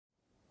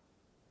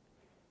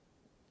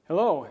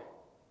Hello.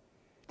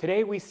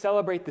 Today we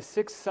celebrate the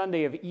sixth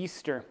Sunday of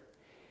Easter.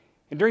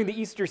 And during the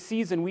Easter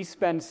season, we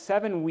spend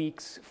 7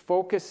 weeks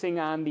focusing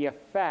on the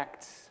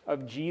effects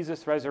of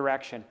Jesus'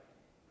 resurrection.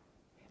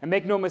 And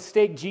make no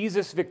mistake,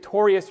 Jesus'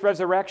 victorious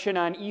resurrection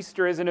on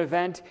Easter is an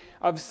event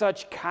of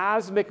such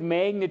cosmic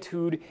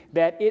magnitude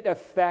that it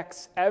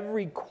affects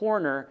every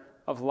corner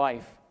of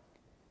life.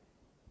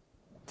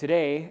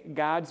 Today,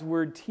 God's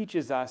Word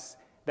teaches us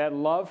that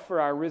love for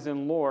our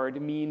risen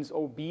Lord means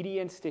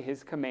obedience to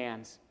His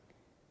commands.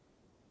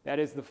 That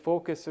is the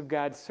focus of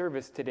God's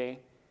service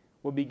today.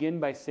 We'll begin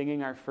by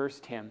singing our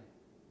first hymn.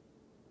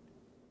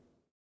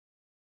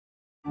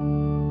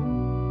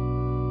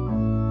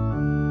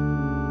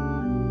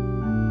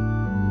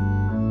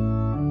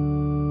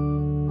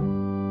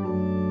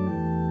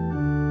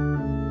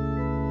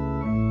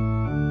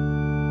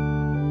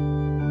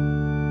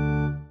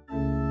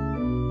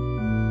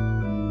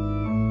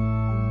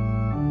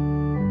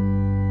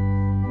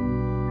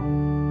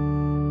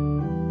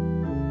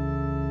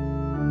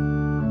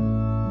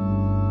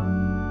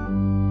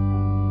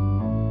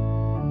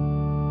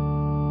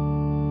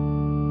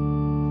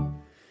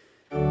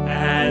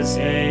 As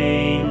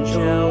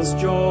angels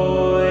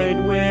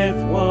joyed with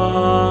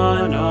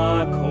one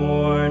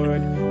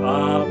accord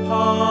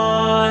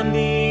upon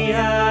the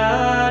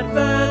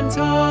advent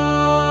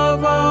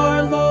of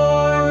our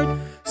Lord,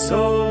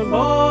 so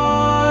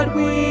laud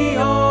we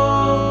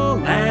all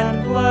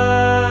and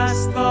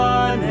bless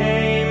the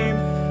name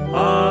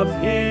of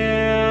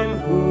Him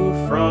who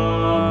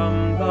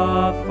from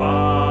the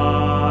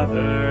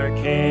Father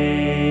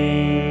came.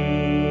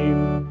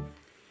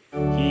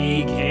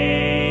 He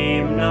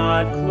came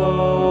not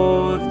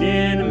clothed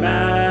in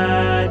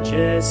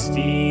majesty,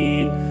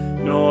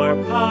 nor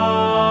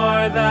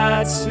power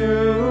that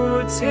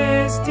suits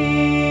His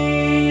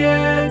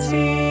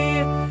deity.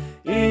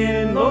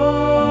 In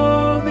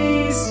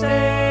lowly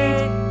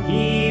state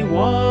He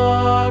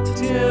walked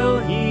till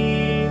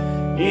He,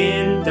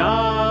 in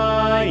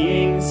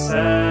dying,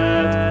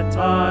 set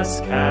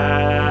us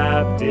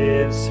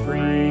captives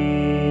free.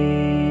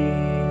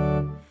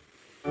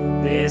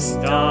 This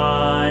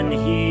done,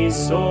 He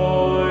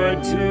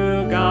soared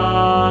to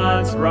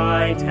God's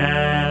right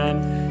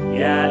hand,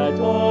 yet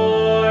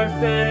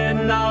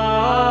orphaned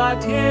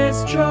not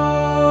His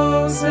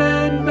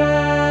chosen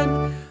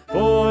band,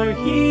 for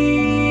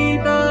He,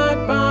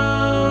 not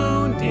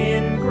bound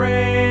in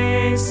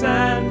grace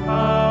and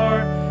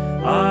power,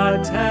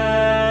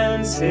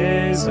 attends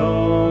His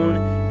own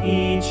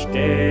each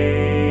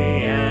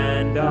day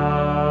and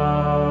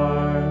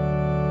hour.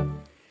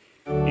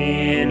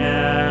 In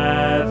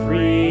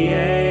every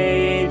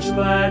age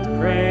let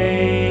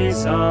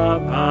praise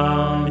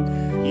abound.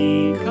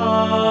 He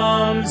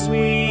comes,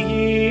 we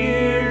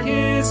hear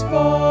His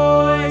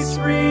voice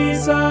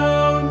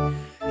resound.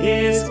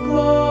 His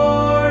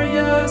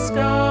glorious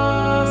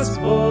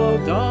gospel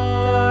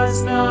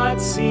does not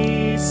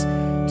cease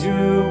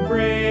to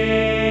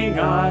bring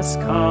us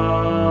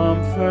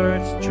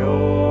comfort,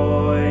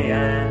 joy,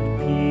 and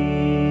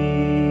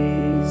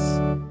peace.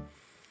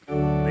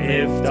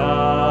 Lift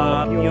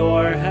up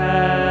your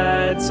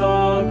heads,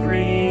 all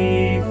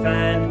grief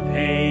and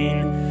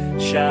pain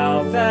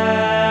shall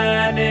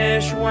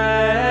vanish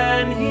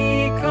when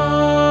He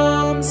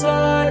comes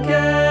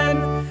again,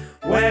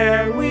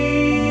 where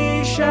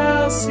we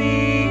shall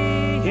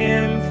see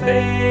Him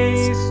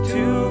face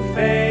to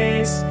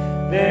face.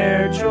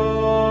 Their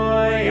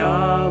joy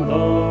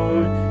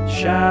alone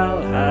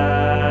shall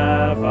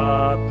have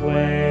a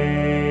place.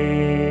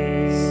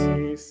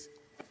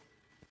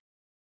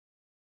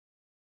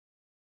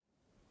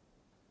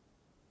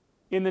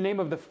 In the name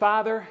of the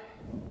Father,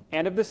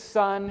 and of the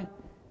Son,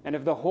 and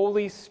of the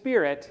Holy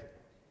Spirit,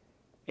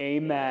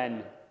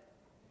 amen.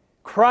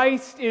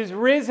 Christ is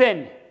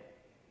risen.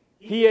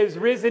 He is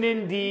risen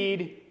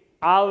indeed.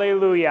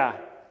 Alleluia.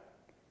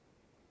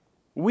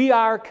 We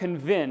are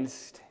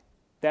convinced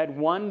that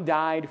one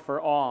died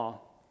for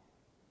all,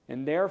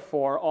 and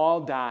therefore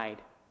all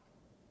died.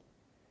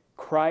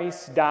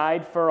 Christ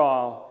died for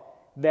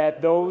all,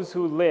 that those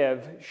who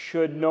live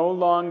should no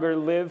longer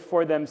live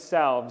for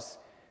themselves,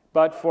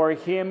 but for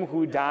Him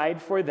who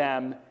died for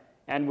them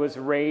and was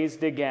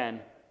raised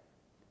again.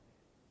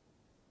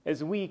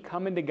 As we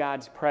come into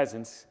God's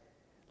presence,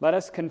 let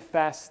us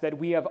confess that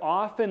we have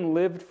often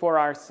lived for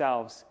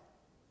ourselves,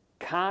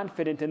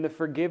 confident in the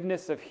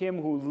forgiveness of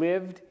Him who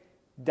lived,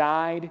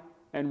 died,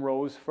 and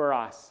rose for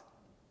us.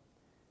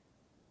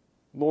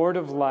 Lord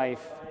of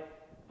life,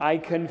 I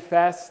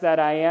confess that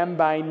I am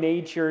by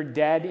nature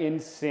dead in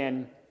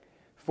sin,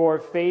 for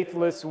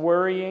faithless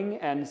worrying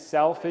and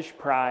selfish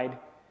pride,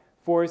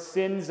 for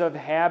sins of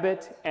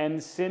habit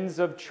and sins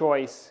of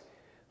choice,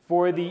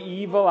 for the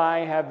evil I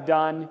have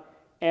done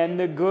and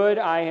the good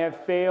I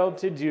have failed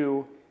to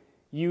do.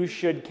 You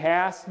should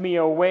cast me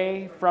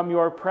away from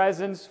your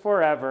presence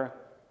forever.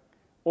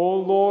 O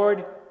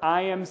Lord,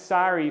 I am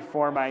sorry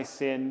for my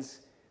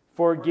sins.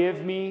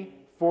 Forgive me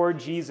for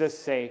Jesus'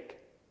 sake.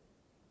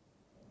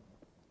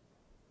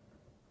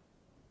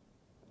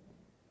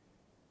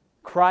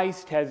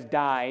 Christ has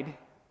died.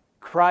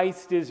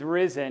 Christ is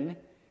risen.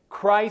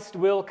 Christ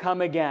will come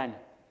again.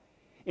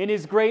 In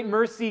his great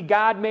mercy,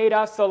 God made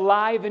us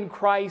alive in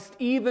Christ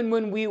even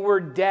when we were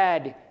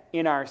dead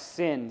in our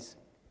sins.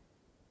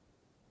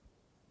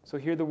 So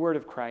hear the word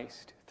of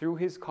Christ through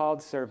his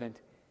called servant.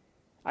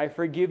 I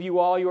forgive you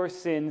all your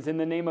sins in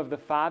the name of the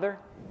Father,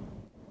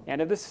 and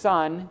of the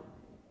Son,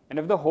 and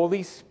of the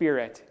Holy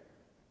Spirit.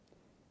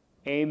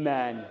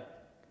 Amen.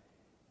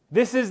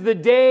 This is the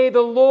day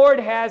the Lord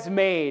has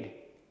made.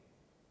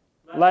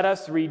 Let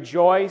us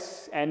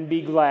rejoice and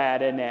be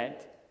glad in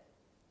it.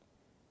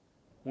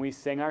 We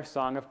sing our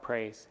song of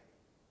praise.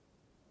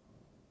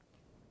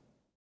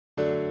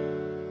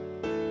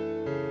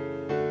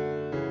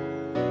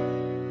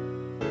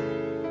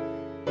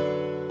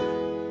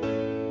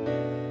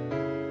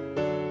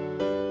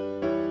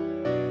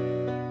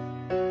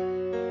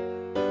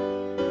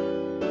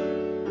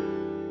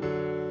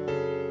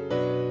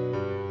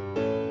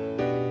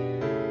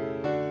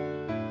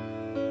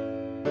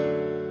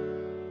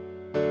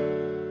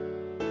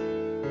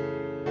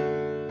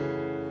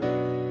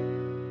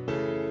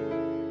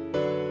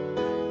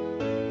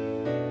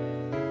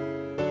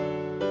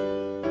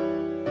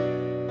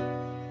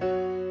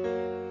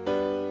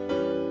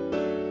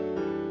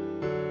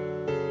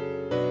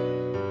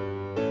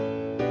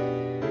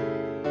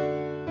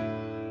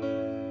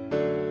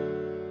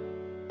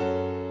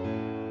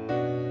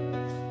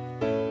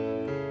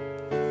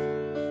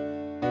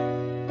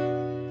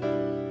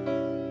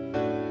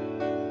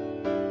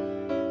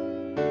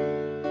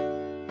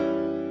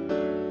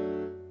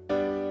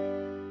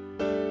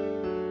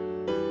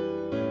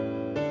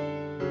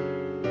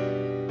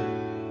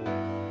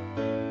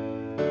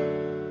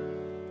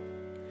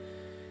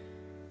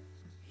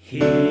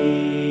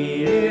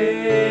 He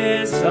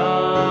is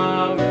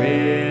the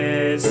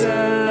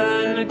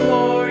risen,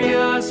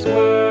 glorious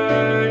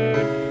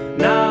Word,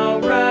 now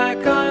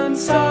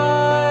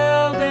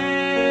reconciled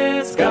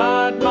is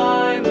God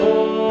my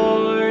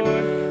Lord.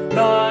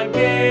 The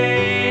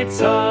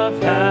gates of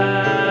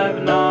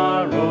heaven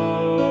are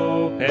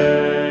open.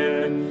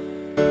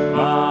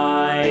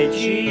 My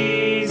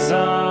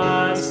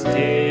Jesus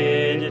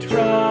did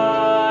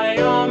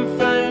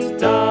triumphant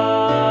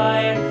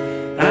die,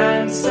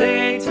 and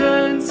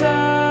Satan's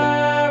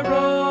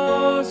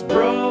arrows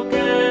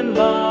broken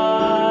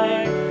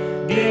lie,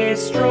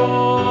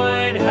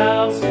 destroyed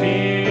hell's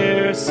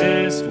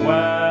fiercest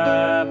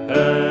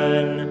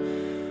weapon.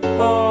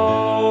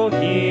 Oh,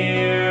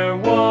 hear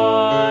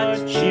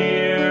what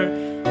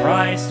cheer!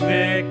 Christ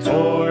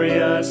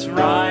victorious,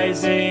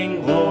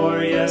 rising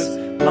glorious,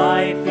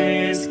 life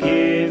is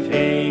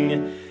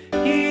giving.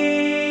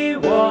 He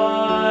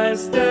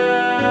was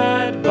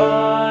dead,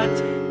 but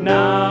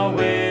now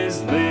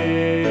is living.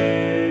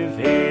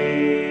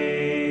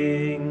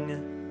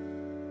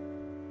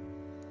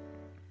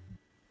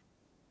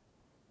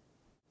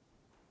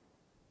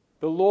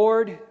 The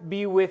Lord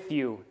be with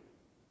you.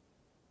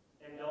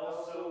 And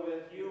also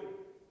with you.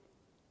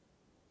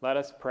 Let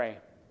us pray.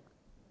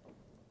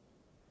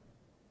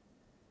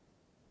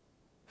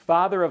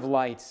 Father of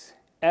lights,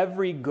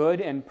 every good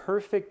and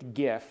perfect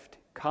gift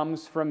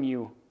comes from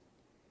you.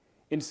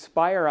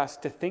 Inspire us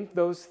to think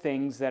those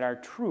things that are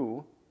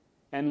true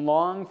and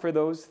long for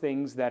those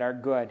things that are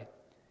good,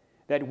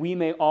 that we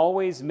may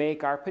always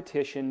make our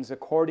petitions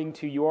according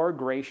to your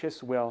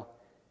gracious will.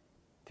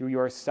 Through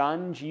your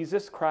Son,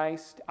 Jesus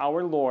Christ,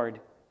 our Lord.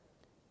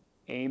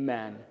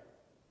 Amen.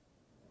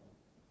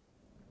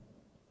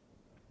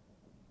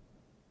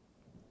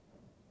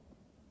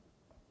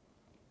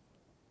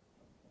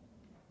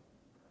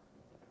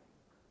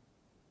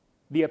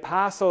 The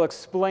apostle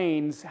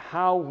explains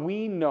how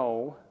we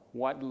know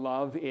what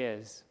love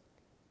is.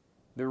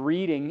 The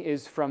reading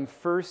is from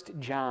 1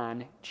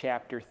 John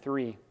chapter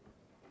 3.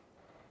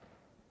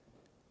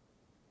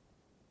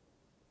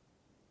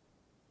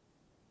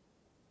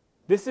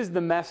 This is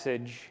the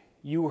message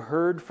you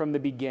heard from the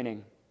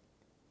beginning.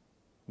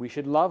 We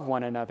should love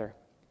one another.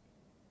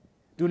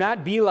 Do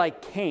not be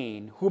like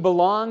Cain, who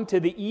belonged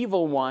to the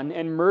evil one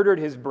and murdered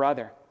his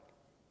brother.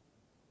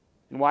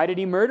 And why did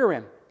he murder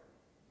him?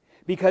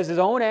 Because his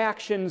own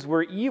actions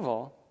were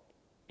evil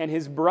and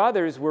his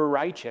brothers were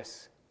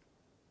righteous.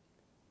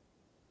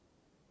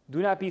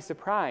 Do not be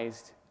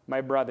surprised, my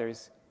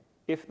brothers,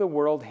 if the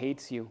world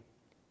hates you.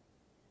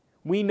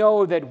 We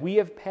know that we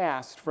have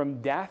passed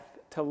from death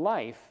to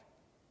life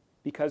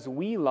because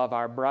we love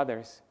our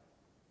brothers.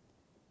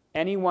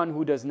 Anyone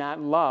who does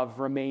not love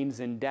remains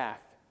in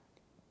death.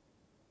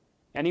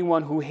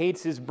 Anyone who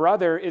hates his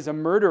brother is a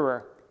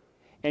murderer,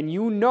 and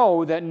you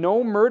know that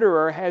no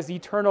murderer has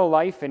eternal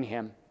life in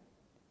him.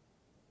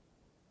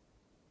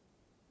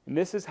 And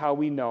this is how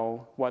we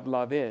know what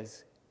love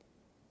is.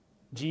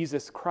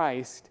 Jesus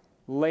Christ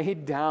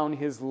laid down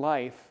his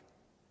life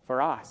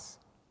for us,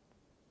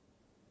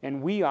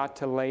 and we ought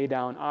to lay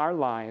down our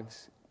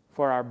lives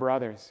for our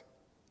brothers.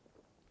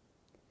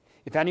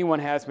 If anyone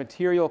has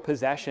material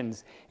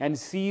possessions and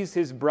sees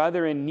his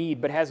brother in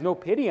need but has no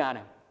pity on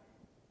him,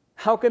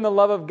 how can the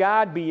love of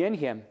God be in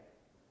him?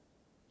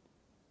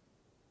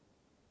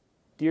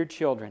 Dear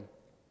children,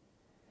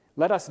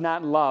 Let us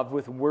not love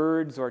with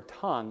words or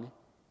tongue,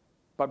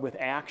 but with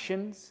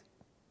actions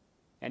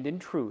and in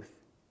truth.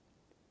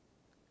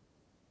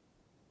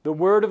 The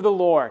word of the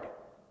Lord.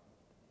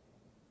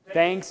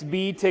 Thanks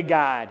be to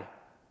God.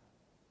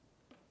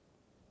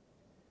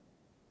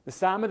 The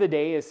psalm of the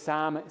day is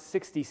Psalm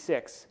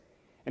 66.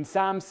 And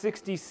Psalm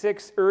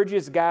 66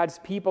 urges God's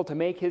people to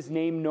make his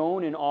name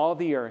known in all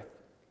the earth.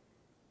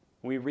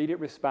 We read it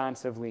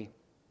responsively.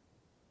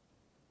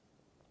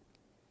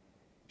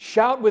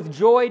 Shout with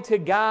joy to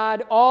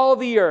God, all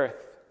the earth.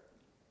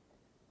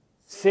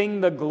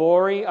 Sing the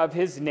glory of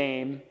his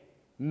name.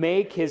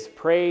 Make his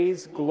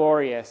praise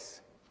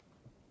glorious.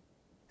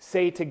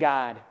 Say to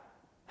God,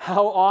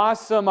 how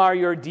awesome are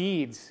your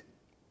deeds!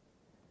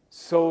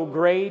 So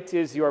great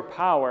is your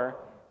power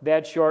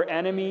that your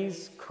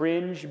enemies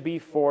cringe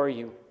before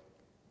you.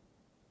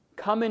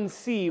 Come and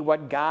see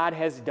what God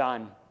has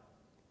done.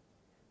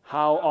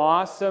 How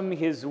awesome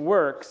his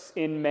works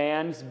in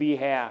man's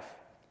behalf.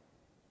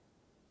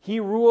 He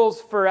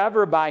rules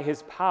forever by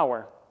his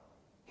power.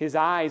 His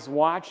eyes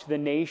watch the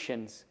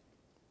nations.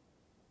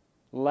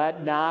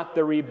 Let not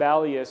the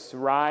rebellious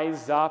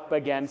rise up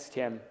against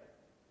him.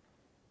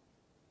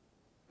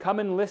 Come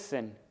and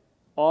listen,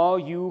 all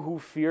you who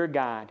fear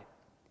God.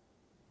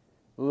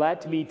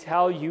 Let me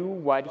tell you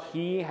what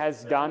he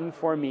has done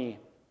for me.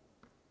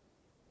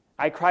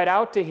 I cried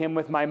out to him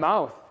with my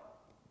mouth.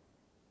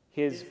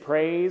 His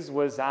praise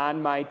was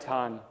on my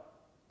tongue.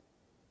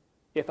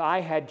 If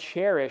I had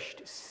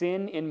cherished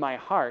sin in my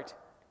heart,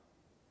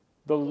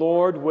 the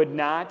Lord would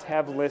not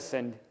have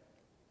listened.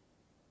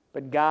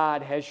 But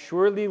God has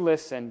surely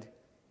listened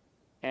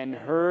and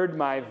heard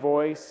my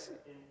voice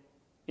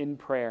in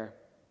prayer.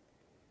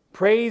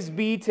 Praise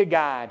be to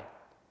God,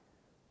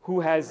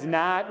 who has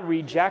not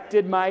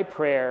rejected my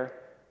prayer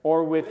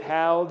or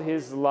withheld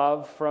his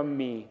love from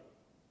me.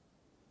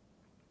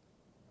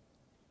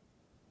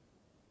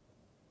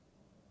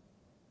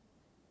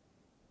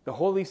 The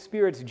Holy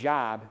Spirit's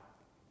job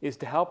is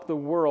to help the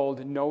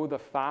world know the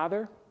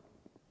Father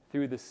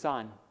through the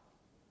Son.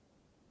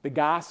 The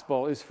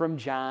gospel is from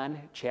John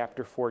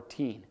chapter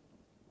 14.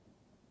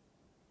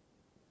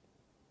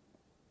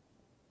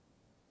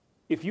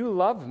 If you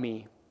love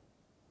me,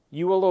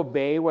 you will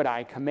obey what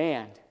I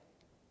command.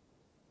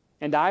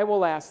 And I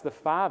will ask the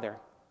Father,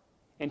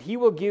 and he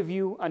will give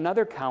you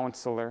another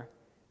counselor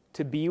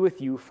to be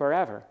with you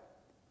forever,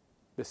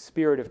 the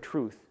Spirit of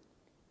truth.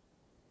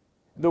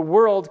 The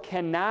world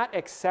cannot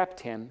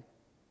accept him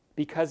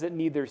because it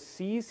neither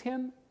sees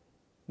him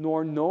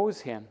nor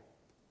knows him.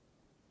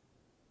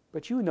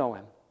 But you know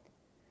him,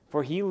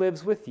 for he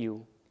lives with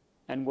you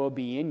and will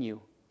be in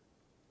you.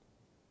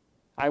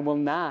 I will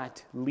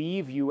not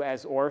leave you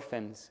as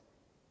orphans.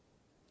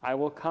 I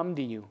will come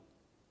to you.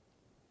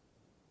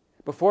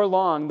 Before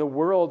long, the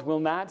world will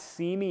not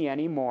see me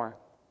anymore,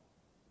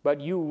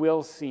 but you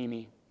will see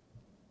me.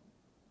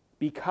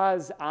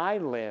 Because I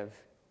live,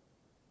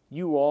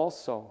 you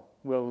also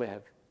will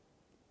live.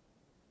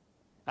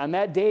 On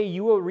that day,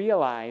 you will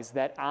realize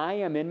that I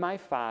am in my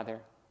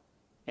Father,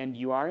 and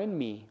you are in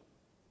me,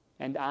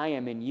 and I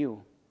am in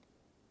you.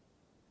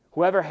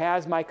 Whoever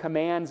has my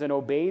commands and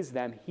obeys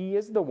them, he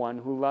is the one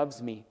who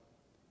loves me.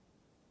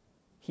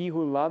 He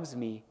who loves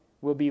me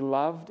will be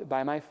loved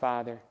by my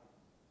Father,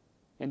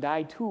 and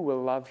I too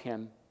will love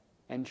him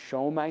and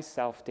show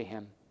myself to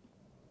him.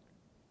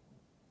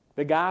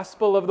 The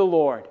gospel of the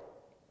Lord.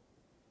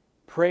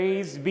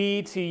 Praise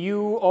be to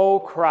you, O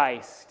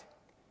Christ.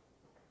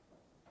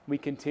 We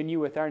continue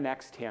with our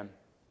next hymn.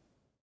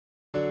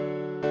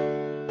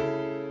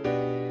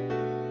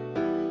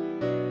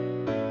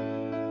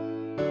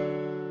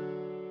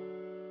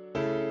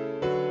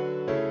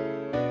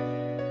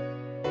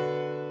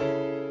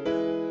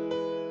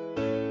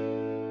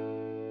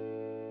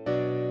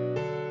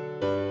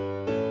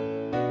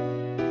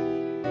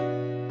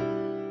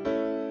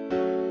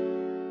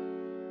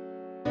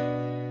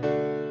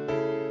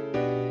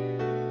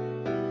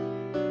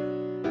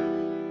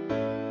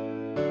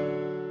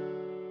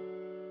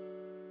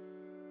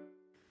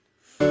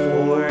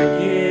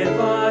 Forgive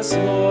us,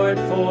 Lord,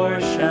 for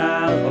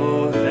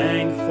shallow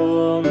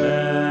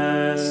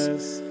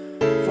thankfulness,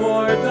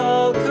 for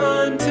dull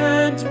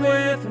content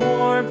with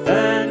warmth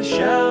and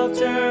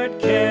sheltered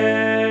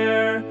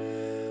care,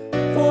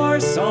 for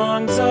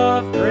songs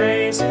of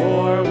praise,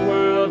 for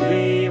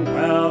worldly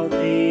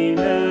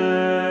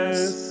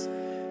wealthiness,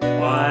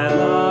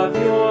 while of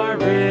your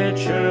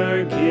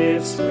richer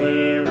gifts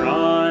we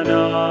run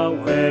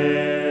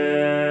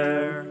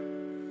aware.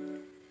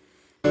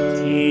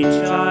 Teach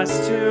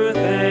us to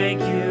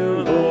thank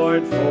you,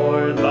 Lord,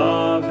 for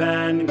love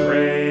and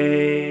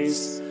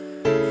grace,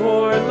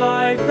 for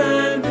life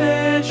and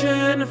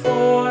vision,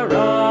 for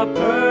a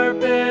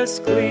purpose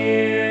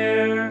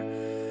clear,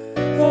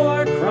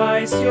 for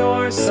Christ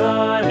your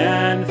Son,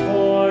 and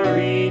for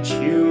each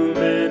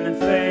human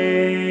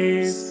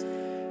face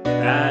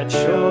that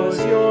shows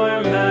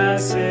your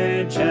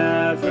message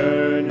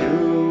ever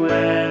new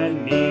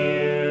and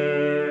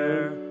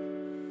near.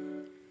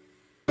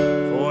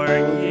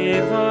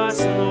 Forgive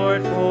us,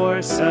 Lord,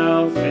 for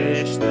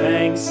selfish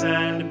thanks thanks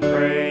and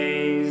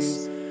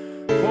praise.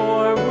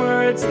 For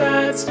words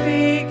that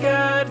speak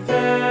at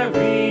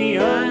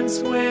variance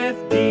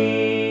with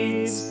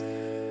deeds,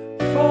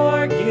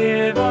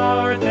 forgive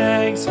our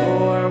thanks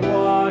for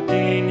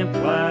walking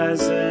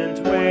pleasant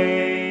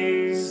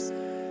ways,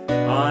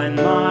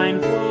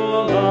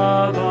 unmindful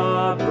of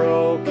a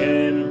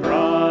broken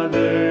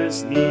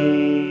brother's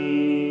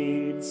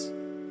needs.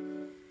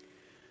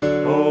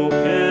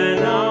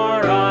 Open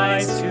our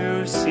eyes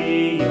to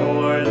see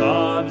your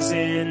love's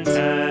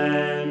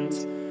intent,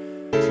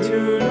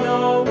 to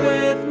know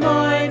with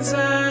minds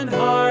and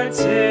hearts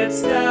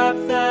its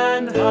depth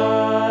and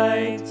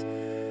height.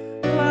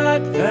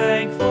 Let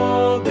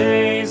thankful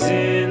days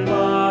in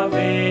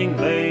loving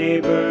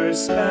labor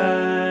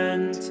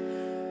spent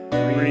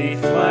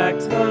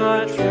reflect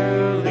the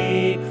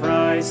truly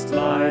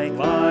Christ-like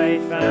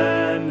life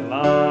and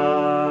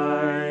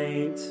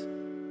light.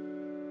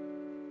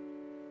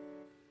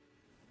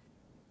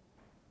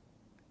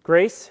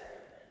 Grace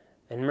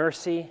and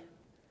mercy,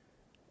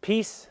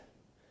 peace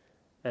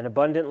and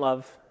abundant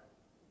love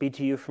be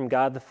to you from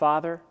God the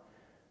Father,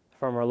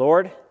 from our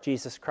Lord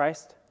Jesus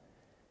Christ,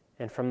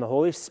 and from the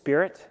Holy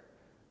Spirit,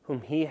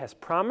 whom he has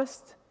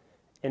promised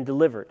and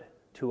delivered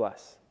to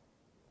us.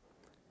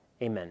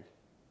 Amen.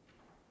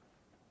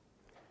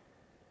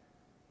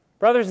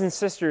 Brothers and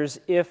sisters,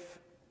 if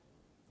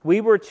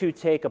we were to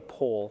take a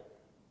poll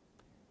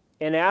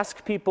and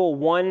ask people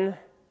one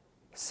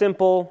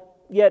simple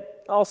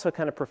yet also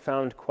kind of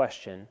profound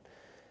question,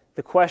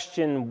 the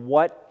question,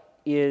 what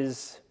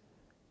is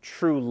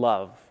true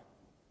love?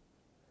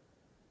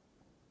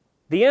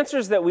 The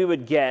answers that we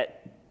would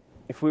get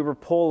if we were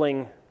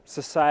polling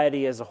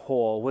society as a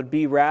whole would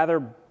be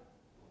rather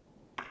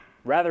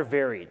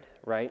varied,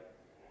 right?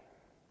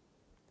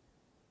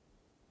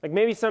 Like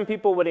maybe some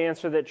people would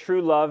answer that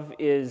true love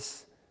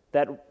is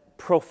that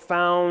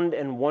profound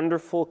and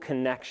wonderful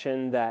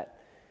connection that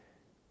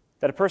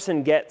a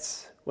person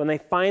gets when they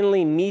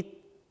finally meet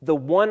the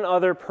one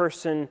other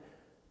person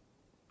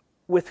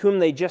with whom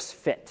they just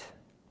fit.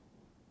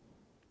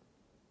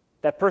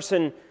 That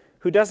person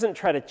who doesn't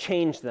try to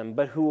change them,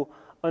 but who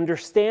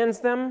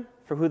understands them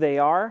for who they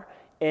are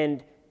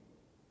and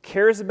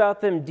cares about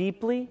them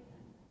deeply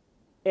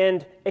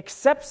and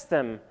accepts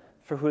them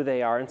for who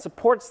they are and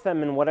supports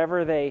them in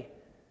whatever they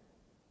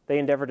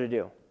endeavor to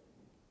do.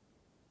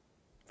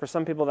 For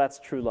some people, that's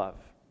true love.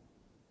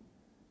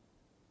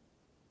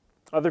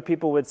 Other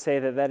people would say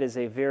that that is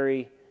a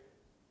very,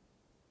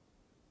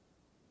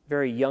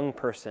 very young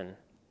person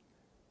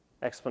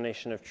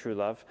explanation of true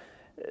love.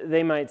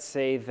 They might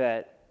say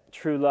that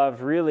true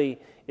love really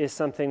is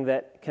something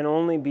that can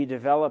only be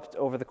developed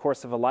over the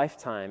course of a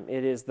lifetime.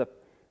 It is the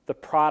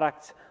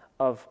product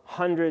of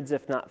hundreds,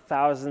 if not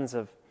thousands,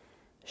 of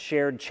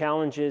shared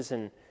challenges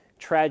and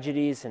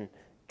tragedies and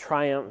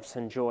triumphs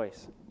and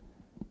joys.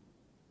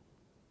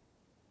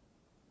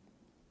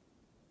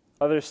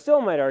 Others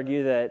still might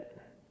argue that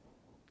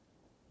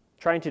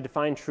trying to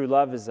define true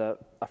love is a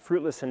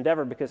fruitless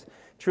endeavor because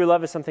true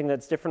love is something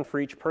that's different for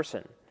each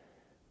person.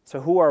 So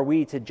who are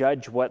we to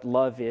judge what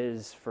love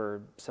is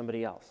for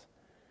somebody else?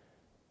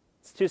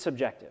 It's too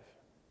subjective.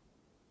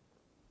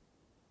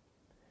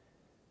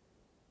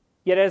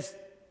 Yet as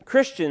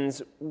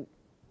Christians,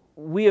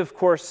 we of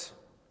course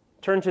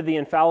turn to the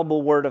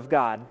infallible Word of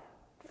God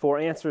for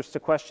answers to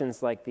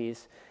questions like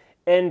these.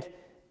 And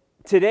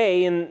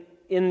today, in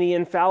the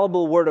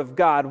infallible Word of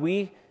God,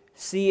 we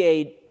see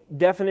a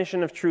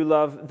definition of true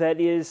love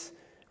that is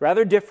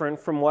rather different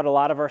from what a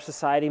lot of our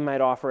society might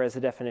offer as a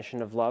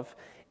definition of love.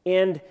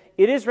 And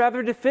it is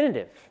rather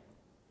definitive.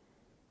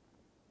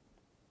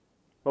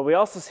 What we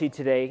also see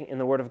today in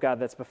the Word of God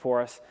that's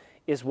before us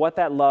is what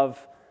that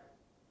love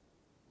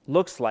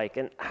looks like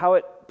and how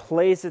it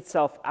plays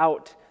itself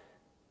out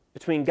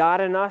between God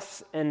and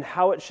us, and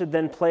how it should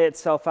then play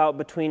itself out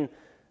between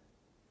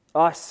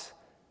us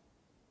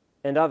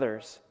and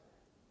others.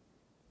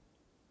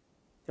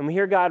 And we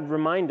hear God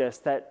remind us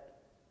that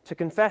to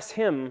confess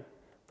Him,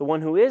 the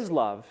one who is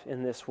love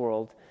in this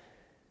world,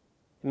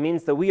 it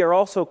means that we are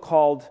also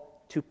called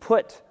to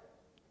put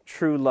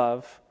true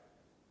love,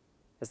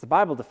 as the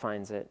Bible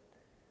defines it,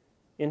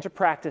 into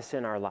practice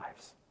in our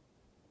lives.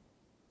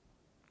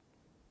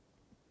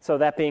 So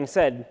that being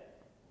said,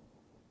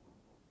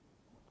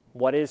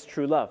 what is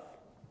true love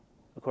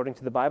according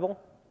to the Bible?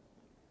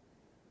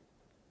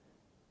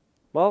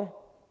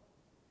 Well,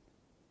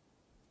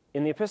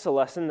 in the epistle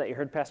lesson that you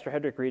heard Pastor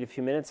Hedrick read a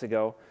few minutes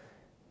ago,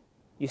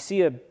 you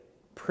see a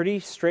pretty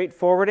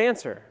straightforward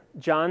answer.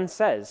 John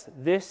says,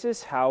 this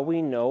is how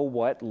we know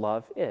what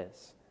love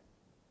is.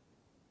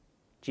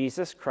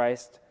 Jesus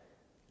Christ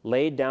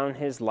laid down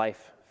his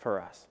life for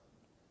us.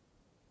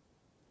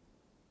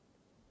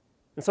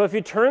 And so if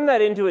you turn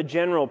that into a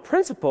general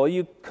principle,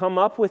 you come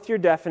up with your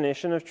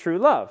definition of true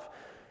love.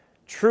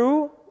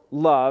 True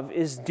love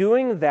is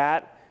doing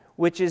that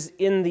which is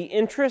in the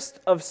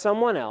interest of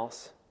someone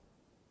else,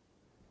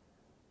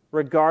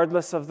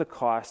 regardless of the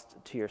cost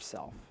to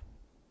yourself.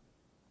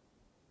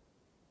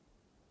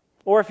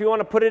 Or if you want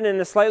to put it in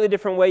a slightly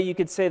different way, you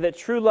could say that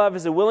true love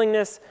is a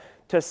willingness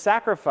to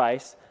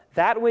sacrifice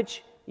that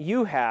which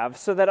you have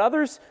so that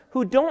others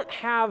who don't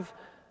have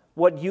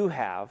what you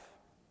have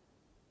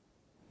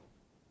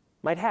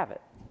might have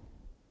it.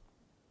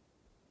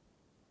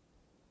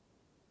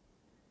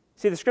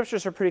 See, the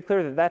scriptures are pretty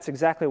clear that that's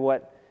exactly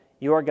what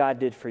your God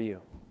did for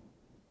you.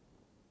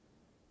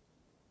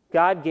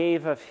 God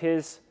gave of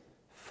his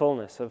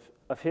fullness,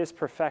 of his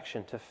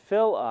perfection, to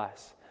fill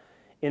us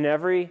in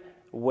every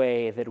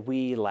way that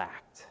we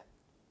lacked.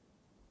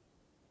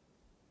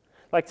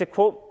 Like to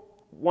quote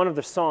one of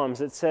the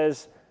Psalms, it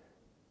says,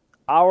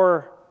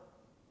 our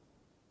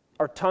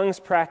tongues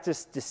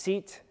practiced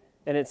deceit,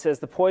 and it says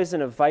the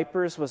poison of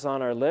vipers was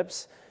on our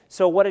lips.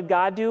 So what did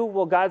God do?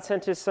 Well, God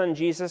sent his son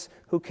Jesus,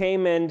 who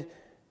came and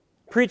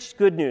preached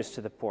good news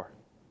to the poor.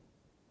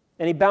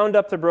 And he bound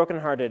up the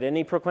brokenhearted, and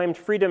he proclaimed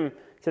freedom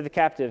to the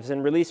captives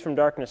and release from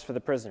darkness for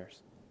the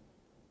prisoners.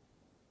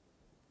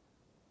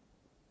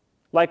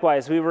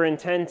 Likewise, we were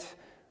intent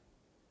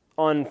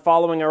on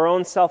following our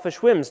own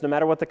selfish whims, no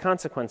matter what the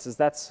consequences.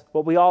 That's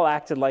what we all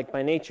acted like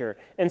by nature.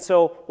 And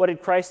so what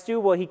did Christ do?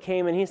 Well, he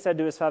came and he said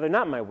to his Father,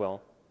 not my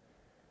will,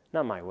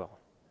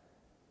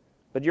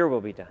 but your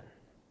will be done.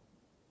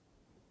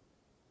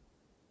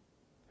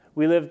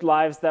 We lived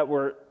lives that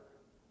were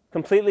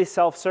completely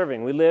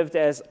self-serving. We lived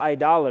as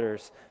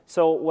idolaters.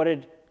 So what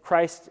did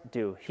Christ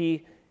do?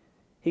 He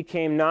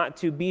came not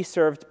to be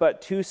served,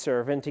 but to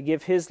serve, and to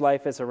give his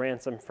life as a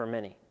ransom for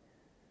many.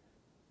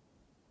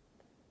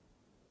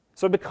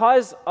 So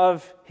because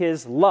of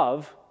his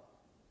love,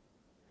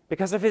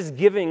 because of his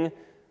giving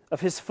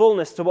of his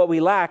fullness to what we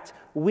lacked,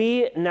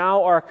 we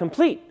now are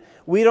complete.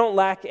 We don't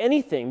lack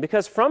anything,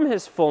 because from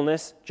his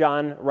fullness,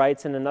 John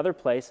writes in another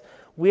place,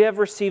 we have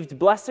received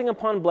blessing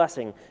upon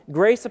blessing,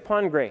 grace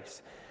upon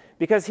grace.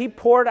 Because he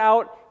poured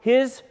out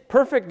his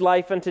perfect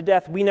life unto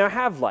death, we now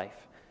have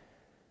life.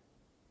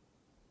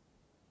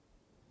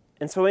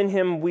 And so in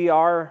him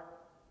we're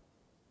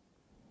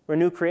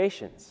new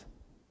creations.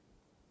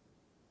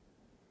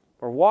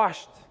 We're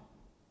washed.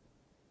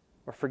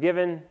 We're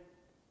forgiven.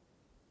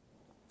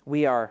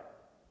 We are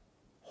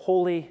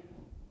holy.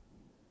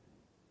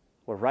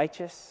 We're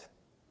righteous.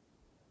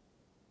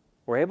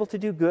 We're able to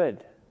do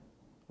good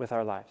with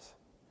our lives.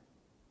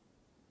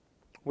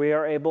 We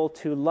are able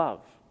to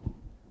love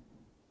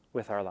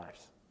with our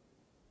lives.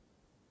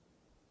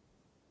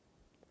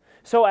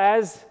 So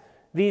as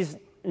these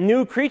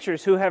new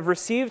creatures who have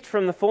received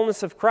from the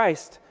fullness of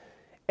Christ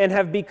and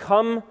have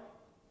become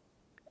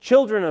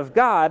children of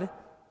God,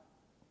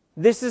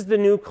 this is the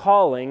new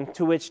calling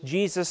to which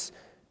Jesus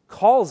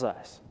calls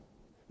us.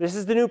 This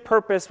is the new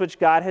purpose which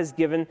God has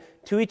given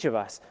to each of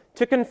us,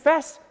 to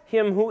confess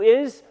him who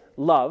is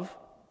love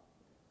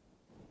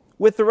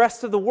with the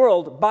rest of the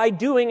world by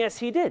doing as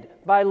he did,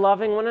 by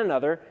loving one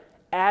another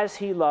as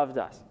he loved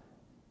us.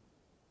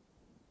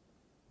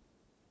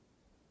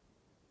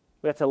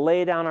 We have to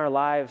lay down our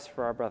lives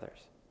for our brothers.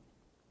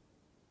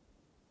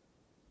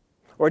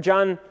 Or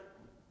John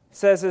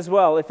says as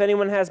well, if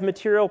anyone has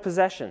material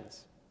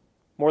possessions,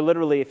 more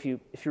literally, if you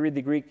read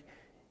the Greek,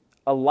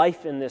 a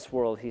life in this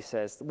world, he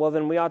says, well,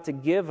 then we ought to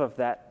give of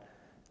that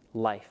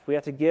life. We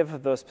have to give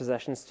of those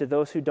possessions to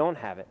those who don't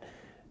have it.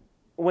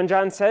 When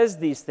John says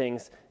these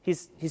things,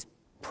 he's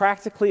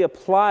practically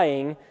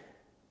applying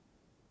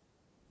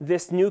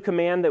this new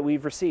command that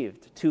we've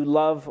received, to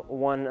love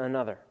one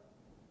another.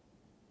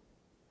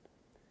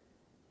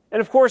 And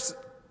of course,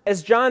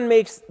 as John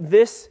makes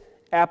this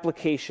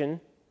application,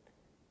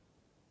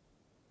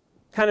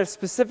 kind of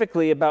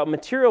specifically about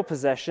material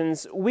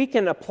possessions, we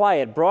can apply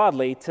it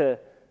broadly to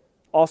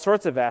all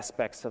sorts of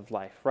aspects of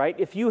life, right?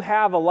 If you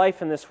have a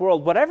life in this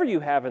world, whatever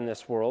you have in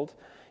this world,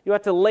 you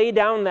have to lay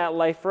down that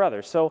life for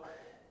others. So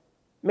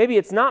maybe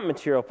it's not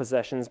material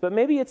possessions, but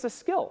maybe it's a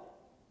skill.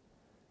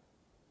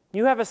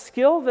 You have a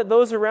skill that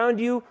those around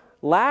you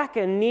lack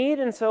and need,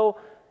 and so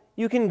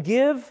you can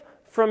give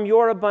from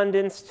your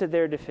abundance to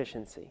their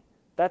deficiency.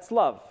 That's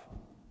love.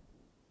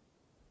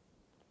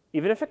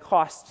 Even if it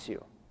costs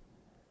you.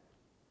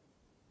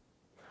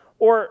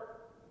 Or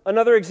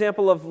another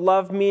example of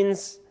love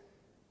means,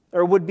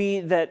 or would be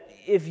that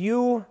if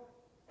you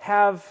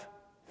have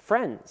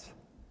friends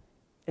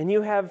and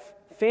you have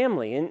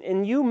family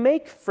and you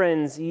make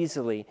friends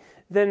easily,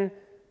 then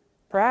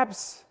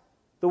perhaps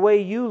the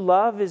way you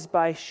love is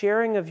by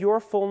sharing of your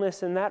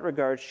fullness in that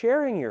regard,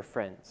 sharing your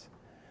friends,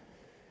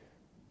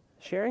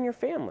 sharing your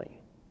family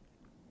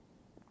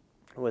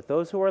with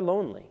those who are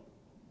lonely.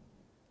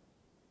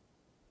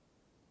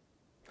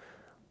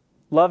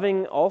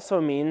 Loving also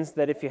means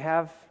that if you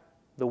have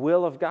the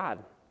will of God,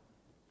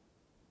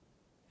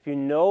 if you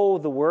know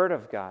the Word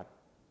of God,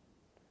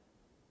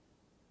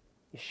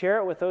 you share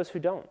it with those who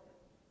don't.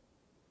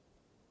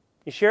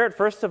 You share it,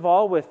 first of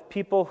all, with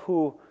people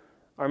who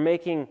are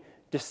making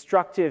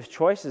destructive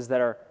choices that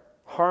are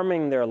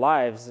harming their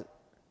lives.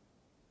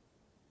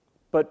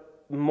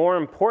 But more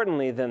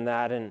importantly than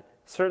that, and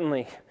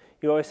certainly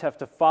you always have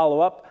to follow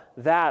up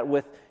that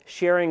with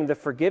sharing the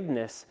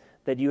forgiveness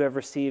that you have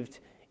received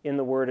in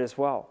the Word as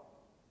well.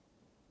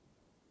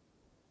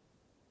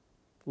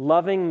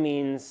 Loving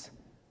means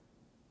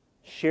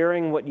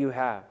sharing what you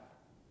have,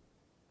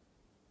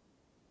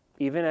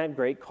 even at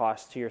great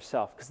cost to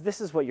yourself, because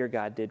this is what your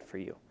God did for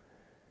you.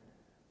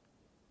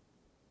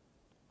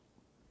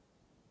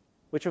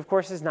 Which, of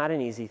course, is not an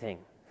easy thing.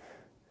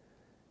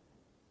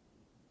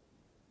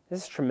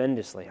 This is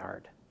tremendously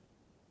hard.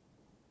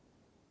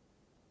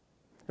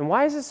 And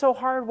why is it so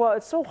hard? Well,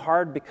 it's so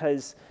hard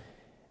because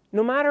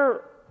no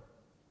matter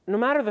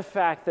the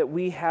fact that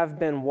we have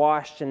been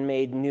washed and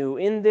made new,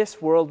 in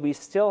this world we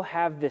still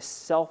have this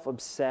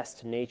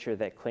self-obsessed nature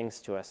that clings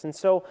to us. And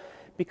so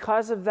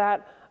because of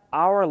that,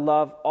 our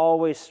love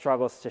always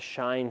struggles to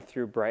shine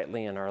through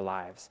brightly in our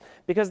lives.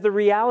 Because the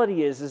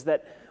reality is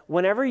that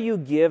whenever you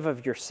give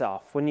of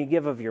yourself, when you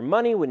give of your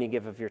money, when you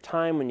give of your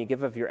time, when you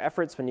give of your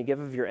efforts, when you give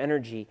of your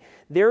energy,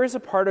 there is a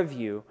part of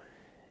you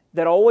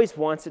that always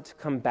wants it to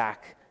come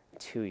back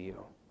to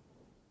you.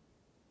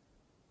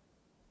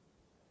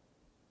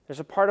 There's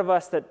a part of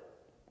us that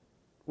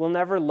will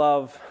never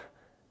love,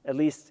 at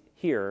least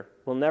here,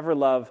 will never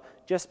love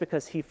just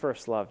because he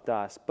first loved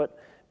us, but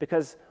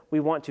because we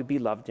want to be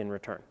loved in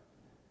return.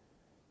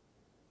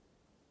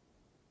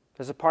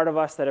 There's a part of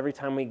us that every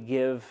time we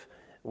give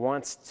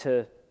wants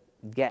to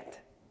get.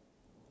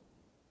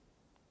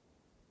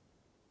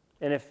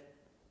 And if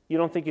you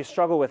don't think you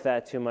struggle with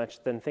that too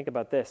much, then think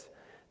about this.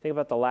 Think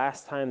about the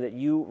last time that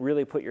you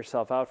really put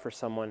yourself out for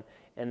someone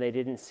and they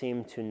didn't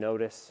seem to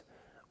notice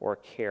or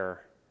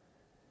care,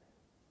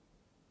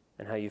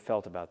 and how you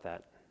felt about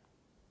that.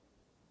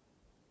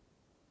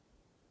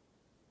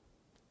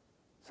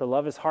 So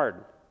love is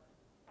hard.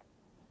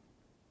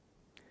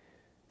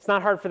 It's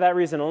not hard for that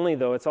reason only,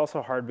 though. It's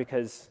also hard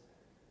because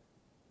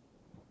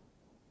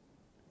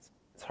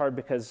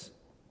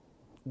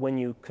when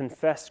you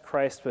confess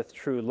Christ with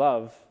true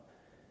love,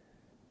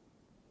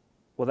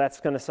 well, that's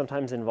going to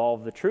sometimes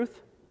involve the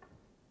truth.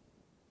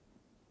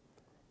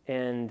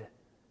 And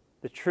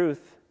the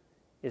truth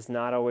is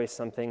not always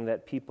something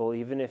that people,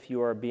 even if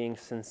you are being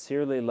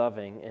sincerely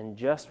loving and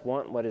just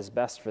want what is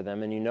best for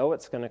them, and you know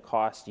it's going to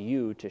cost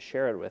you to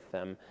share it with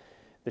them,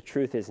 the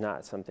truth is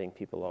not something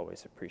people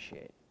always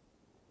appreciate.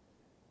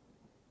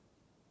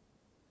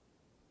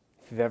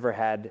 If you've ever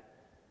had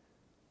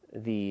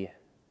the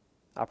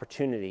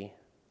opportunity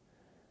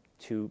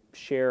to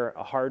share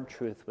a hard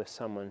truth with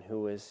someone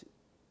who is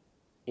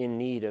in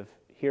need of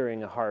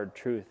hearing a hard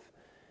truth,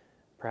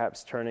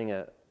 perhaps turning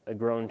a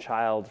grown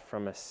child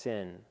from a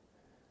sin,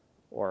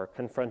 or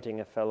confronting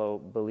a fellow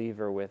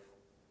believer with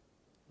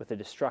a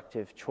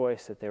destructive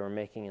choice that they were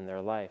making in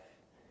their life,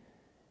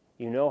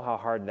 you know how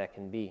hard that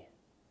can be.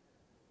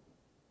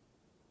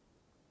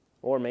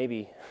 Or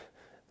maybe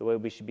the way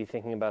we should be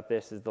thinking about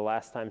this is the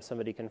last time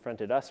somebody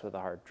confronted us with a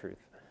hard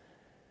truth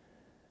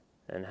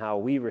and how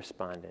we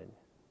responded.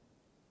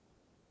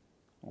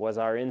 Was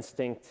our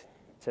instinct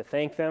to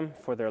thank them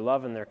for their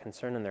love and their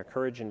concern and their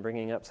courage in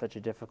bringing up such a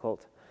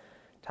difficult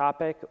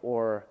topic,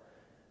 or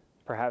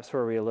perhaps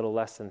were we a little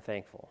less than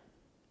thankful?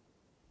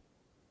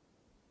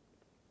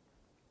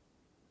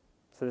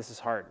 So this is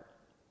hard.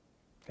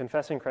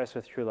 Confessing Christ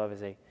with true love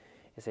is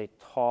a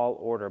tall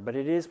order, but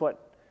it is what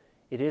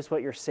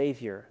your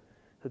Savior,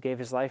 who gave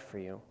his life for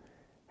you,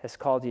 has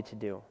called you to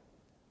do,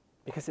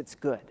 because it's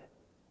good.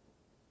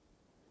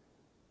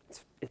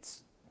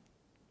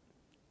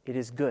 It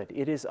is good.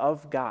 It is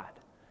of God.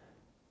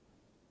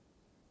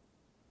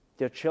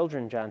 Dear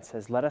children, John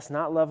says, let us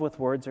not love with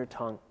words or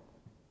tongue,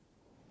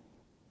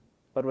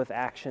 but with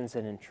actions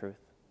and in truth.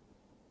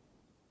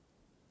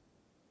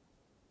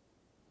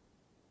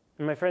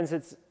 And my friends,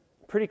 it's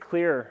pretty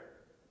clear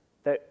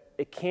that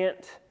it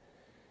can't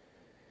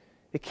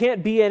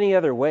be any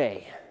other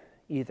way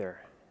either.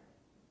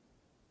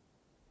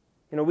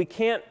 We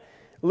can't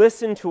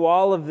listen to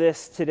all of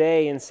this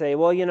today and say,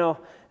 well,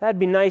 that'd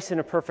be nice in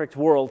a perfect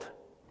world.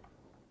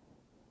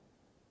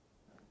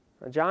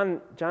 John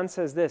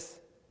says this,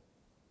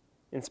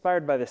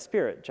 inspired by the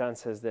Spirit, John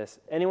says this,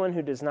 anyone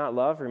who does not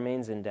love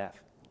remains in death.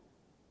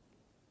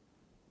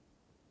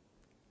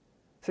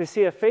 So you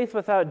see, a faith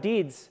without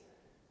deeds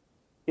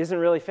isn't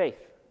really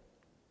faith.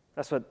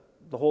 That's what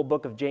the whole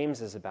book of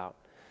James is about.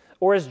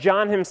 Or as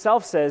John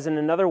himself says in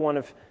another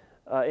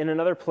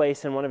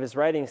place in one of his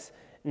writings,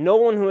 no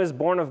one who is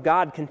born of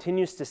God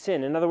continues to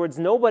sin. In other words,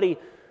 nobody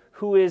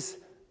who is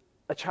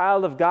a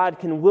child of God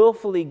can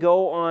willfully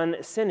go on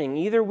sinning.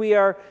 Either we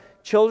are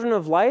children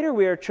of light or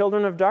we are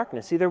children of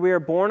darkness. Either we are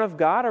born of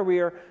God or we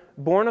are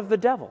born of the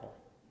devil.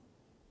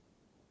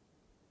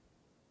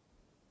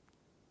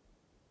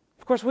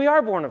 Of course, we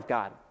are born of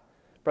God,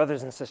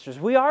 brothers and sisters.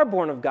 We are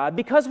born of God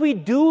because we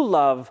do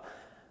love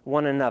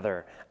one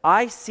another.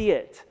 I see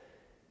it.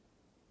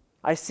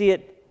 I see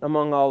it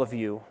among all of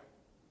you.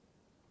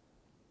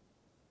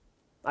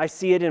 I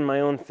see it in my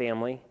own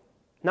family,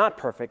 not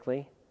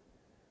perfectly.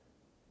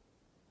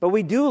 But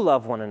we do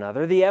love one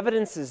another. The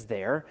evidence is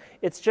there.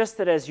 It's just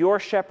that as your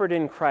shepherd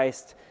in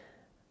Christ,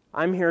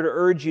 I'm here to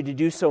urge you to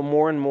do so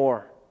more and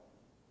more.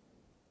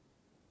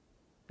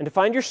 And to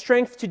find your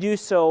strength to do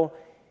so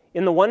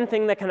in the one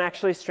thing that can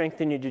actually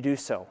strengthen you to do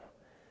so,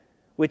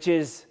 which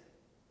is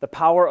the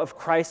power of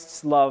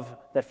Christ's love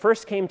that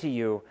first came to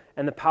you,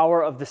 and the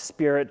power of the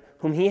Spirit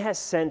whom he has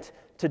sent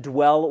to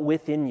dwell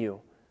within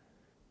you.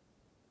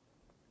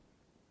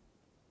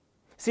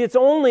 See, it's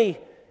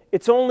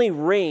only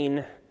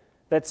rain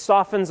that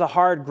softens a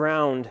hard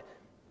ground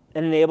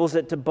and enables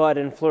it to bud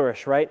and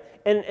flourish, right?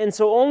 And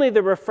so only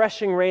the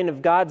refreshing rain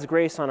of God's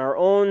grace on our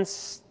own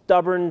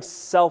stubborn,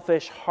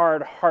 selfish,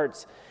 hard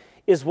hearts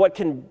is what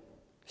can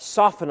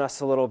soften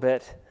us a little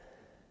bit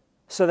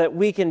so that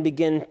we can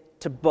begin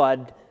to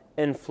bud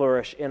and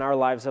flourish in our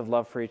lives of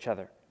love for each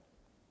other.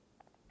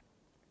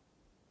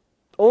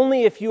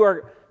 Only if you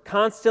are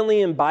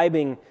constantly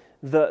imbibing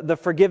the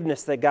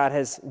forgiveness that God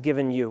has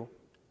given you,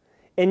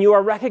 and you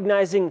are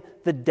recognizing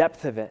the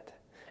depth of it,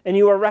 and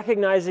you are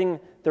recognizing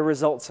the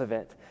results of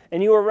it,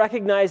 and you are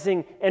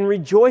recognizing and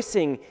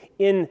rejoicing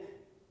in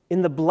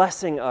the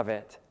blessing of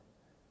it,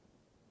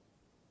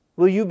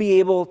 will you be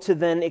able to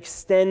then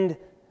extend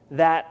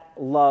that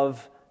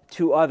love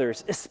to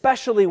others,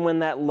 especially when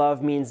that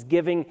love means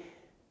giving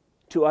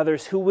to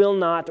others who will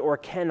not or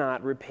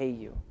cannot repay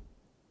you.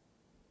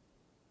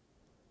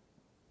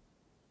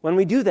 When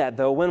we do that,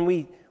 though, when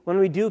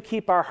we do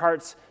keep our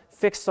hearts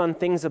fixed on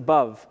things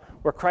above,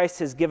 where Christ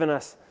has given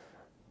us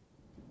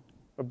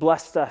or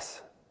blessed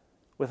us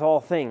with all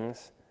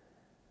things,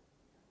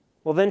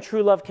 well, then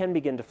true love can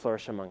begin to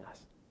flourish among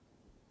us.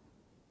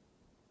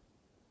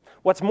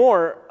 What's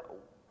more,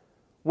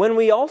 when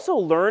we also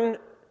learn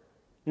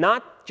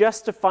not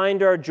just to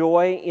find our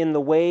joy in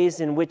the ways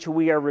in which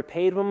we are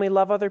repaid when we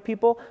love other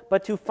people,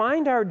 but to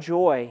find our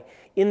joy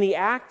in the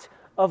act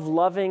of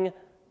loving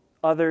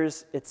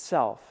others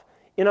itself.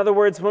 In other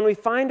words, when we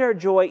find our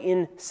joy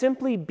in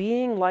simply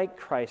being like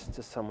Christ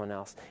to someone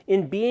else,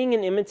 in being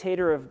an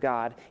imitator of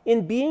God,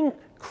 in being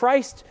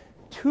Christ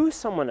to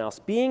someone else,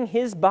 being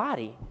his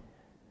body,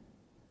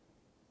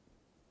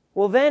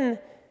 well then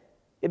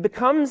it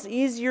becomes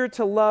easier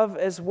to love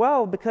as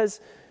well, because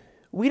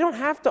we don't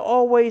have to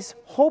always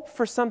hope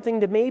for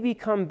something to maybe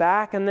come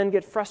back and then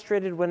get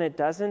frustrated when it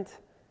doesn't.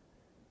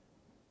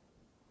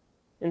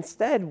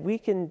 Instead, we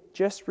can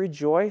just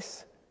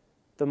rejoice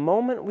the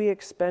moment we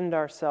expend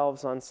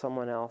ourselves on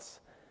someone else,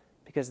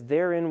 because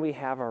therein we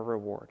have our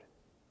reward.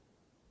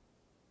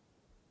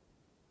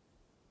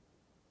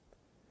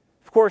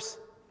 Of course,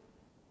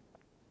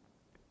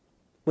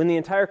 when the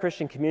entire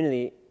Christian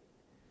community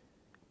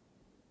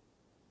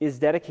is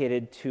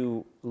dedicated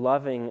to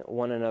loving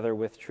one another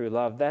with true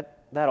love, that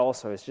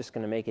also is just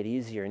going to make it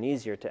easier and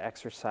easier to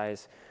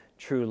exercise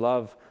true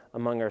love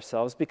among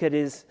ourselves,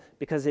 because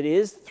it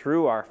is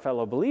through our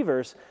fellow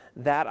believers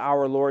that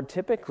our Lord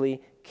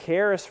typically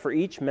cares for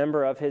each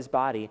member of his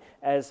body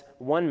as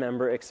one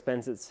member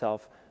expends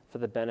itself for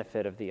the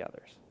benefit of the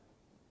others.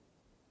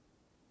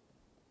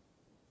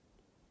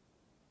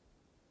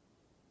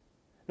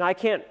 Now, I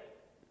can't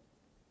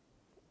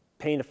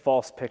paint a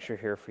false picture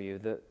here for you.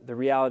 The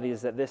reality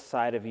is that this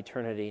side of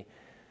eternity,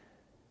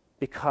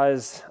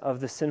 because of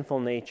the sinful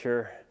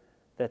nature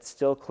that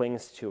still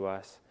clings to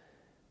us,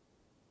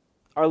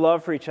 our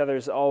love for each other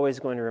is always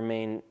going to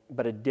remain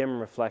but a dim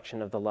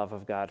reflection of the love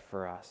of God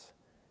for us.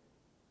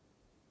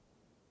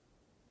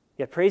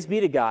 Yet praise be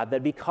to God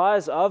that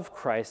because of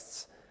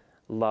Christ's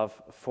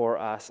love for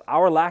us,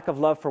 our lack of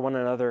love for one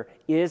another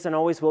is and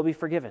always will be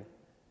forgiven.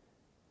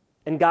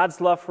 And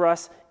God's love for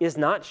us is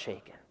not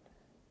shaken.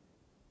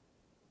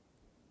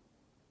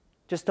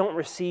 Just don't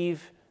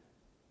receive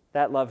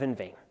that love in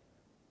vain.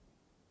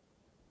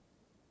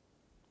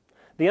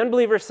 The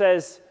unbeliever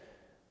says,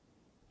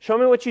 "Show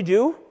me what you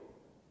do,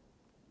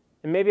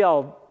 and maybe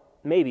I'll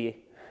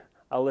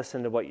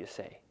listen to what you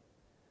say."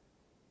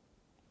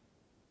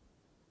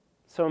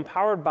 So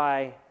empowered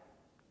by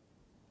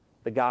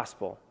the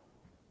gospel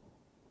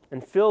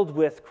and filled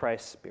with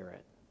Christ's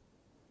Spirit,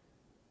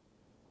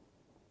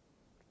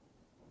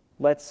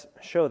 let's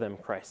show them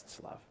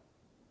Christ's love.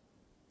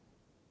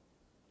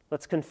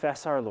 Let's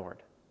confess our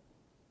Lord,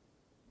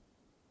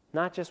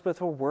 not just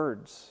with our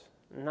words,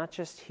 not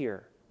just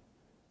here,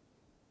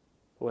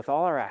 but with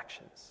all our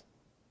actions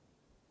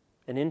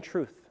and in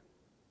truth.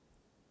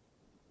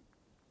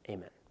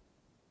 Amen.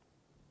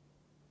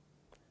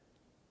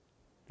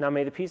 Now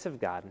may the peace of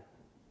God,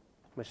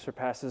 which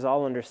surpasses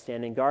all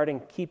understanding, guard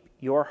and keep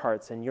your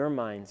hearts and your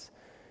minds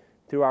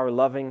through our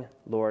loving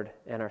Lord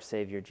and our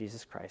Savior,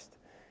 Jesus Christ.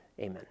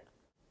 Amen.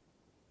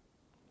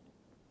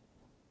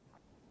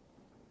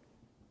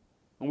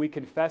 And we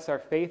confess our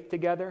faith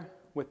together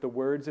with the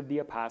words of the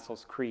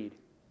Apostles' Creed.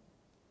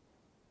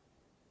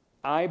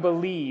 I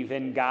believe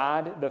in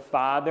God the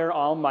Father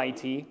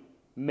Almighty,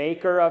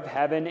 maker of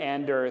heaven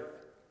and earth.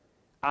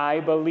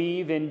 I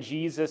believe in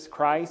Jesus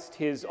Christ,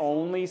 his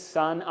only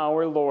Son,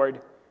 our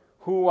Lord,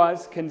 who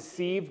was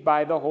conceived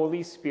by the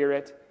Holy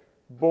Spirit,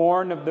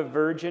 born of the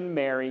Virgin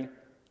Mary,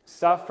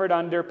 suffered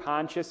under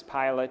Pontius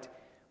Pilate,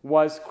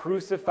 was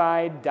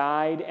crucified,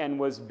 died, and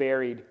was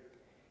buried.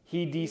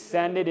 He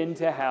descended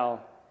into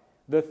hell.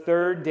 The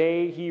third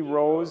day he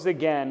rose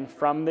again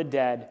from the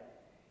dead.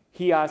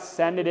 He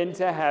ascended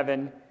into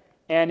heaven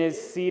and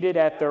is seated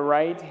at the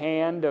right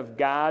hand of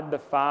God the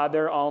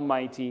Father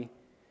Almighty.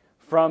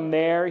 From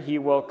there he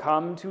will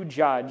come to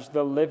judge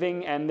the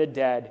living and the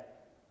dead.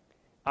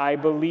 I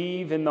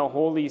believe in the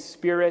Holy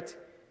Spirit,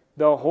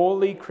 the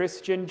holy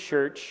Christian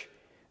Church,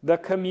 the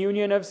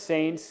communion of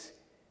saints,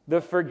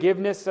 the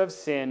forgiveness of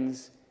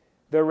sins,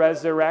 the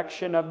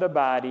resurrection of the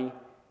body,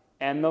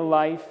 and the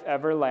life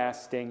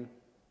everlasting.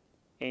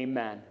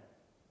 Amen.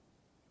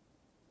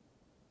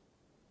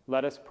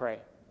 Let us pray.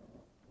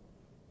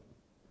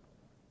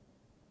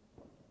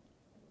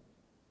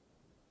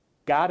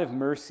 God of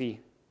mercy,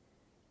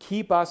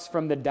 keep us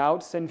from the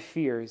doubts and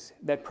fears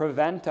that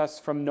prevent us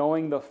from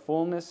knowing the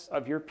fullness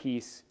of your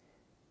peace.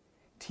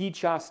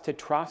 Teach us to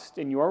trust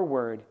in your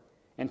word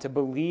and to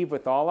believe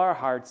with all our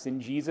hearts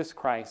in Jesus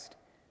Christ,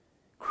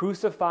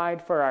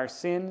 crucified for our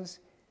sins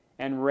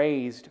and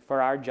raised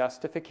for our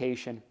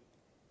justification.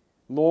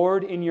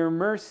 Lord, in your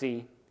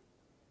mercy,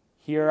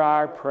 hear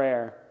our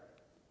prayer.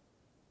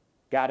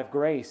 God of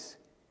grace,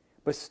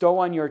 bestow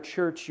on your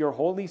church your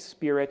Holy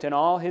Spirit and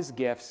all his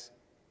gifts.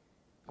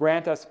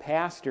 Grant us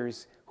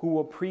pastors who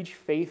will preach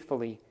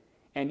faithfully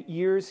and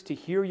ears to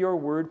hear your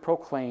word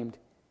proclaimed.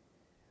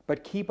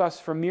 But keep us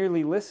from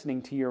merely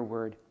listening to your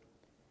word.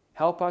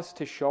 Help us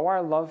to show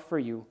our love for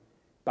you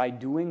by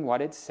doing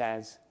what it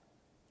says.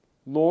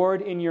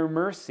 Lord, in your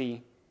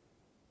mercy,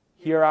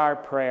 hear our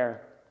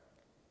prayer.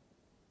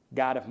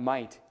 God of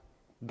might,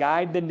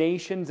 guide the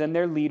nations and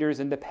their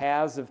leaders into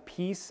paths of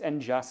peace and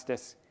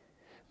justice.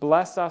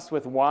 Bless us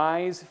with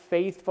wise,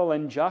 faithful,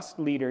 and just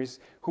leaders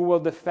who will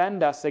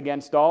defend us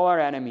against all our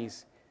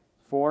enemies,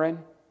 foreign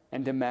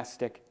and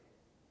domestic.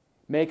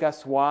 Make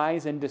us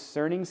wise and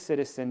discerning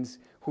citizens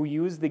who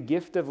use the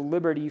gift of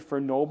liberty for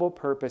noble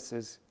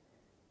purposes.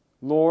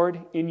 Lord,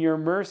 in your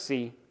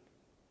mercy,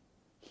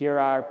 hear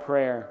our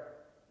prayer.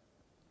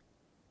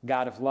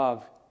 God of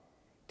love,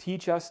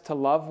 teach us to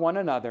love one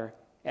another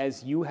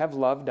as you have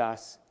loved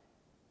us.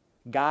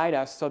 Guide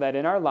us so that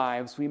in our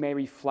lives we may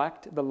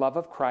reflect the love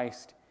of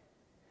Christ.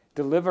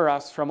 Deliver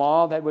us from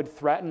all that would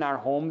threaten our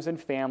homes and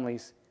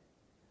families.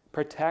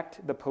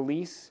 Protect the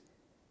police,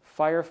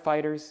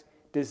 firefighters,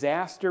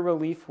 disaster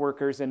relief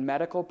workers, and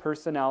medical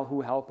personnel who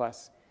help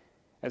us,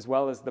 as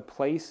well as the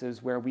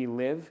places where we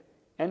live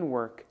and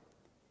work.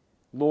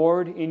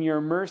 Lord, in your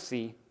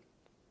mercy,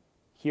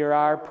 hear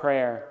our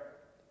prayer.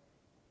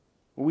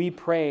 We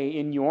pray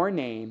in your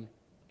name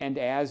and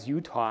as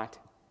you taught.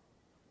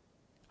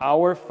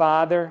 Our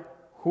Father,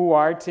 who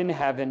art in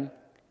heaven,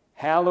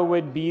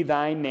 hallowed be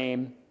thy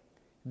name.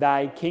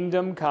 Thy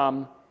kingdom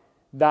come,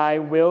 thy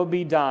will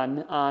be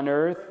done on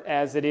earth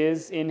as it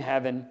is in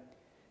heaven.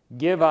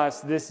 Give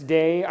us this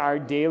day our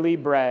daily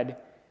bread,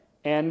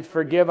 and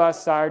forgive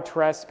us our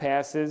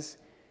trespasses,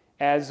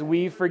 as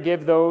we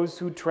forgive those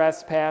who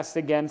trespass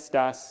against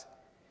us.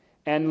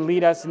 And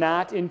lead us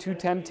not into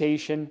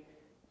temptation,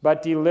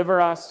 but deliver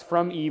us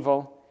from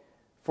evil.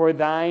 For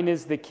thine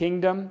is the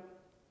kingdom,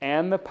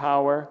 and the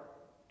power,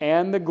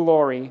 and the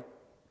glory,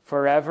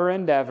 forever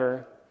and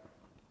ever.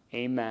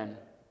 Amen.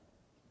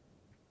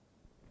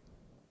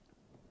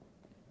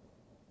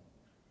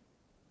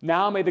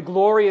 Now may the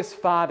glorious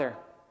Father,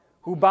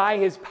 who by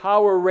his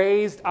power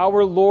raised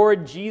our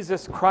Lord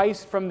Jesus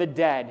Christ from the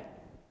dead,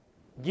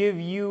 give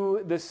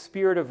you the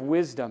spirit of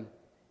wisdom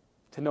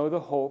to know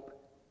the hope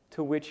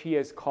to which he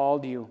has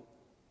called you.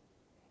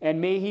 And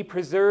may he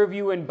preserve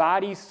you in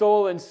body,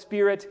 soul, and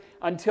spirit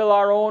until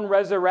our own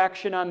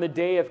resurrection on the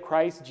day of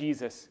Christ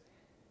Jesus.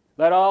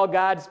 Let all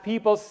God's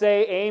people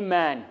say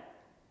amen.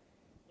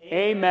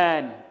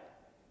 Amen.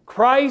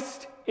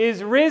 Christ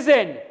is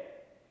risen.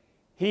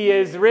 He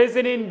is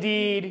risen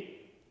indeed.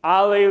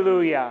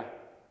 Alleluia.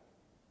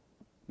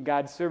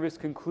 God's service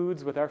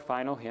concludes with our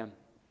final hymn.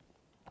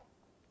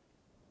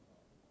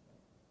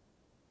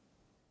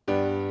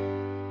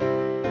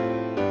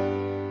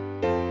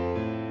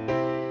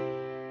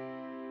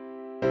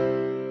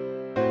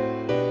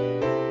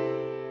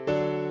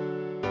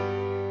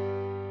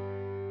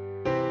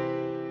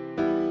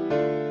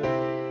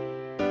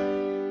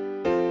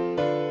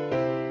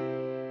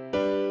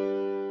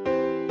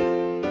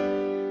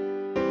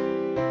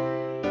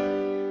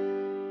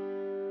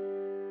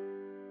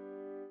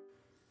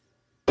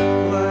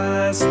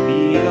 Blessed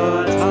be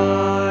the